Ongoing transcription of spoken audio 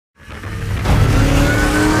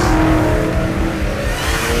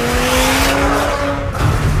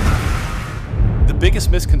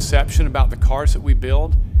misconception about the cars that we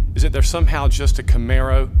build is that they're somehow just a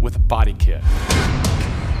Camaro with a body kit.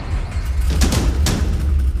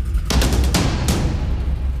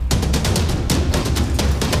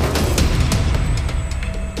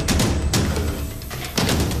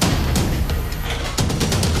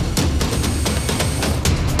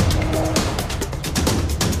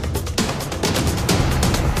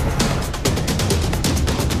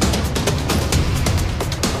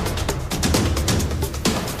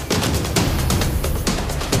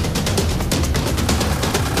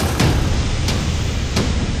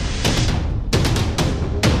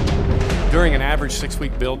 During an average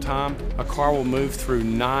 6-week build time, a car will move through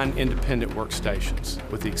 9 independent workstations.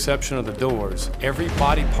 With the exception of the doors, every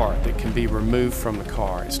body part that can be removed from the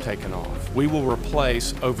car is taken off. We will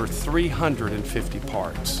replace over 350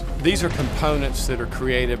 parts. These are components that are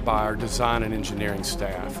created by our design and engineering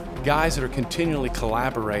staff. Guys that are continually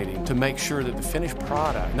collaborating to make sure that the finished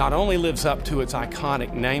product not only lives up to its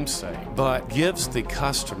iconic namesake, but gives the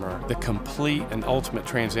customer the complete and ultimate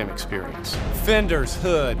Trans Am experience. Fenders,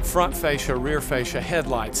 hood, front fascia, rear fascia,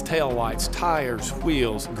 headlights, taillights, tires,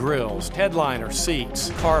 wheels, grills, headliner,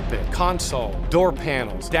 seats, carpet, console, door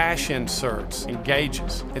panels, dash inserts, and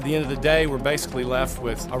gauges. At the end of the day, we're basically left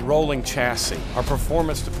with a rolling chassis. Our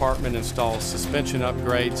performance department installs suspension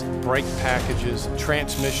upgrades, brake packages,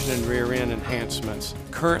 transmission and rear end enhancements.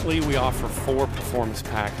 Currently, we offer 4 performance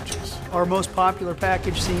packages. Our most popular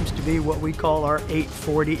package seems to be what we call our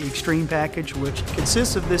 840 Extreme package, which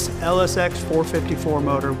consists of this LSX 454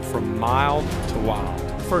 motor. From mild to wild.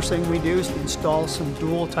 First thing we do is install some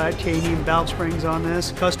dual titanium valve springs on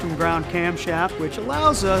this, custom ground camshaft, which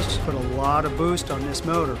allows us to put a lot of boost on this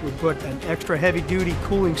motor. We put an extra heavy-duty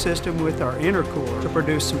cooling system with our intercooler to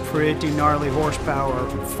produce some pretty gnarly horsepower.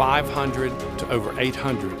 From 500 to over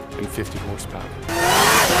 850 horsepower.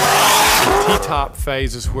 The T-top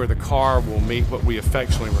phase is where the car will meet what we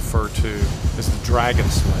affectionately refer to as the Dragon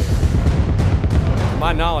Slayer. To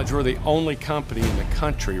my knowledge, we're the only company in the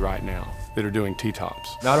country right now that are doing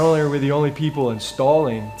T-tops. Not only are we the only people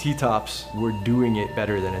installing T-tops, we're doing it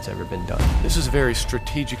better than it's ever been done. This is a very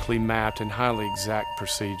strategically mapped and highly exact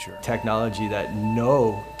procedure. Technology that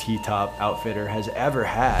no T-top outfitter has ever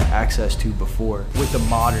had access to before, with the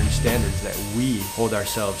modern standards that we hold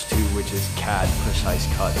ourselves to, which is CAD precise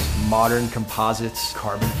cuts, modern composites,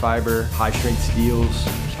 carbon fiber, high-strength steels.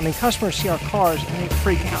 I mean, customers see our cars and they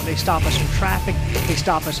freak out. They stop us in traffic, they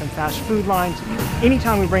stop us in fast food lines.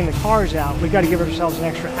 Anytime we bring the cars out, we've got to give ourselves an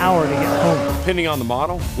extra hour to get home. Depending on the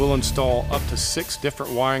model, we'll install up to 6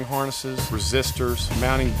 different wiring harnesses, resistors,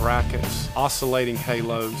 mounting brackets, oscillating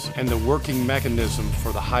halos, and the working mechanism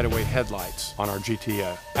for the hideaway headlights on our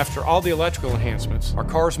GTO. After all the electrical enhancements, our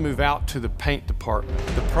cars move out to the paint department.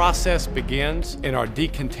 The process begins in our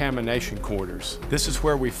decontamination quarters. This is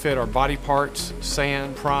where we fit our body parts,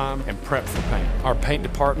 sand, prime, and prep for paint. Our paint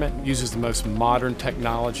department uses the most modern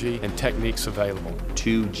technology and techniques available.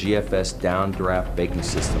 2 GFS downdraft baking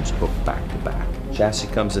systems hooked back to back. Chassis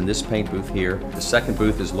comes in this paint booth here. The second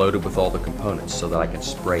booth is loaded with all the components so that I can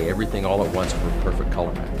spray everything all at once for a perfect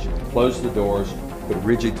color match. Close the doors, put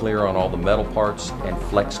rigid clear on all the metal parts, and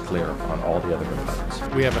flex clear on all the other components.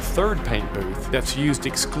 We have a third paint booth that's used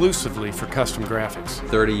exclusively for custom graphics.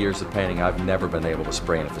 30 years of painting, I've never been able to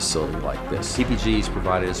spray in a facility like this. CPG's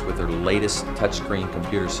provided us with their latest touchscreen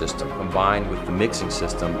computer system, combined with the mixing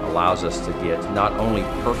system, allows us to get not only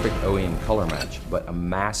perfect OEM color match, but a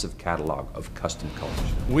massive catalog of custom colors.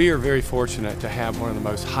 We are very fortunate to have one of the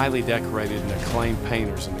most highly decorated and acclaimed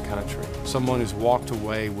painters in the country. Someone who's walked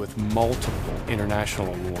away with multiple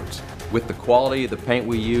international awards. With the quality of the paint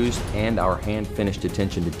we use and our hand-finished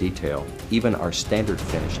attention to detail, even our standard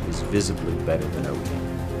finish is visibly better than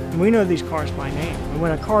OEM. We know these cars by name. And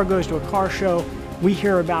when a car goes to a car show, we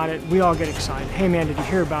hear about it, we all get excited. Hey man, did you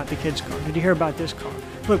hear about the kid's car? Did you hear about this car?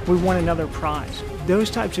 Look, we won another prize.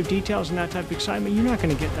 Those types of details and that type of excitement, you're not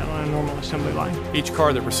going to get that on a normal assembly line. Each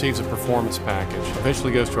car that receives a performance package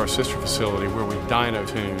eventually goes to our sister facility where we dyno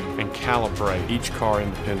tune and calibrate each car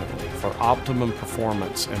independently for optimum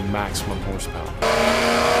performance and maximum horsepower.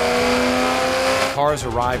 Cars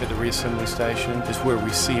arrive at the reassembly station is where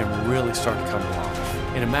we see them really start to come to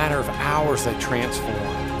life. In a matter of hours, they transform.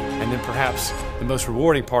 And then perhaps the most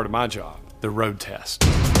rewarding part of my job, the road test.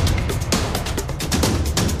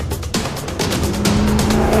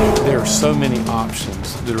 There are so many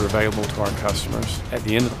options that are available to our customers. At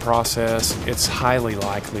the end of the process, it's highly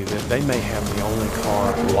likely that they may have the only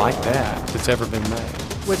car like that that's ever been made.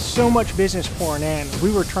 With so much business pouring in,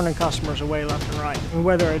 we were turning customers away left and right. And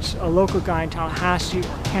whether it's a local guy in Tallahassee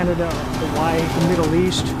or Canada or Hawaii, the Middle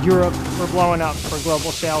East, Europe, we're blowing up for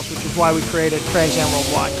global sales, which is why we created Trans Am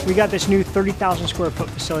Worldwide. We got this new 30,000 square foot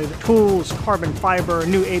facility, the tools, carbon fiber,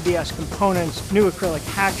 new ABS components, new acrylic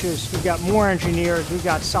hatches. We've got more engineers. We've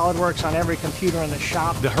got SolidWorks on every computer in the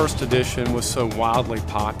shop. The Hearst Edition was so wildly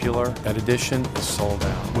popular, that edition is sold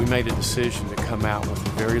out. We made a decision to come out with a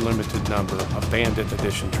very limited number of Bandit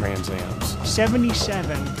Edition Trans Ams.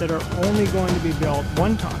 77 that are only going to be built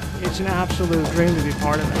one time. It's an absolute dream to be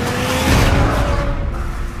part of it.